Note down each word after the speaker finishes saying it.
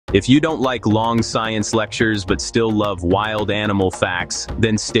If you don't like long science lectures but still love wild animal facts,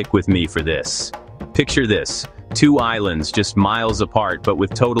 then stick with me for this. Picture this, two islands just miles apart but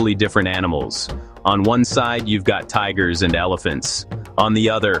with totally different animals. On one side you've got tigers and elephants. On the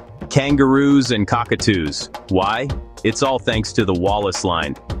other, kangaroos and cockatoos. Why? It's all thanks to the Wallace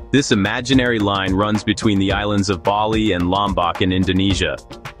Line. This imaginary line runs between the islands of Bali and Lombok in Indonesia.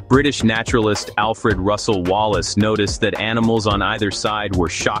 British naturalist Alfred Russel Wallace noticed that animals on either side were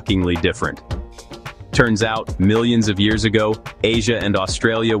shockingly different. Turns out, millions of years ago, Asia and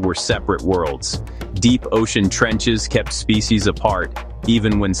Australia were separate worlds. Deep ocean trenches kept species apart,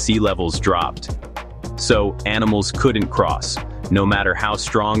 even when sea levels dropped. So, animals couldn't cross, no matter how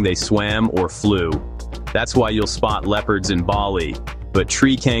strong they swam or flew. That's why you'll spot leopards in Bali, but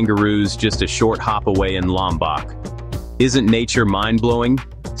tree kangaroos just a short hop away in Lombok. Isn't nature mind-blowing?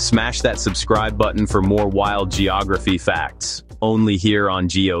 Smash that subscribe button for more wild geography facts, only here on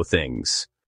Geo Things.